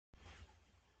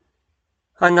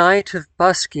A night of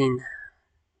busking,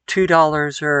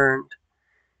 $2 earned.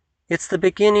 It's the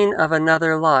beginning of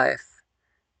another life,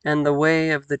 and the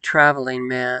way of the traveling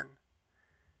man.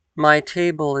 My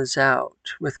table is out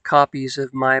with copies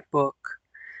of my book,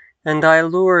 and I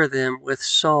lure them with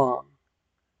song.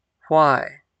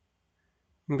 Why?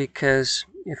 Because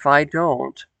if I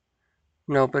don't,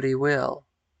 nobody will.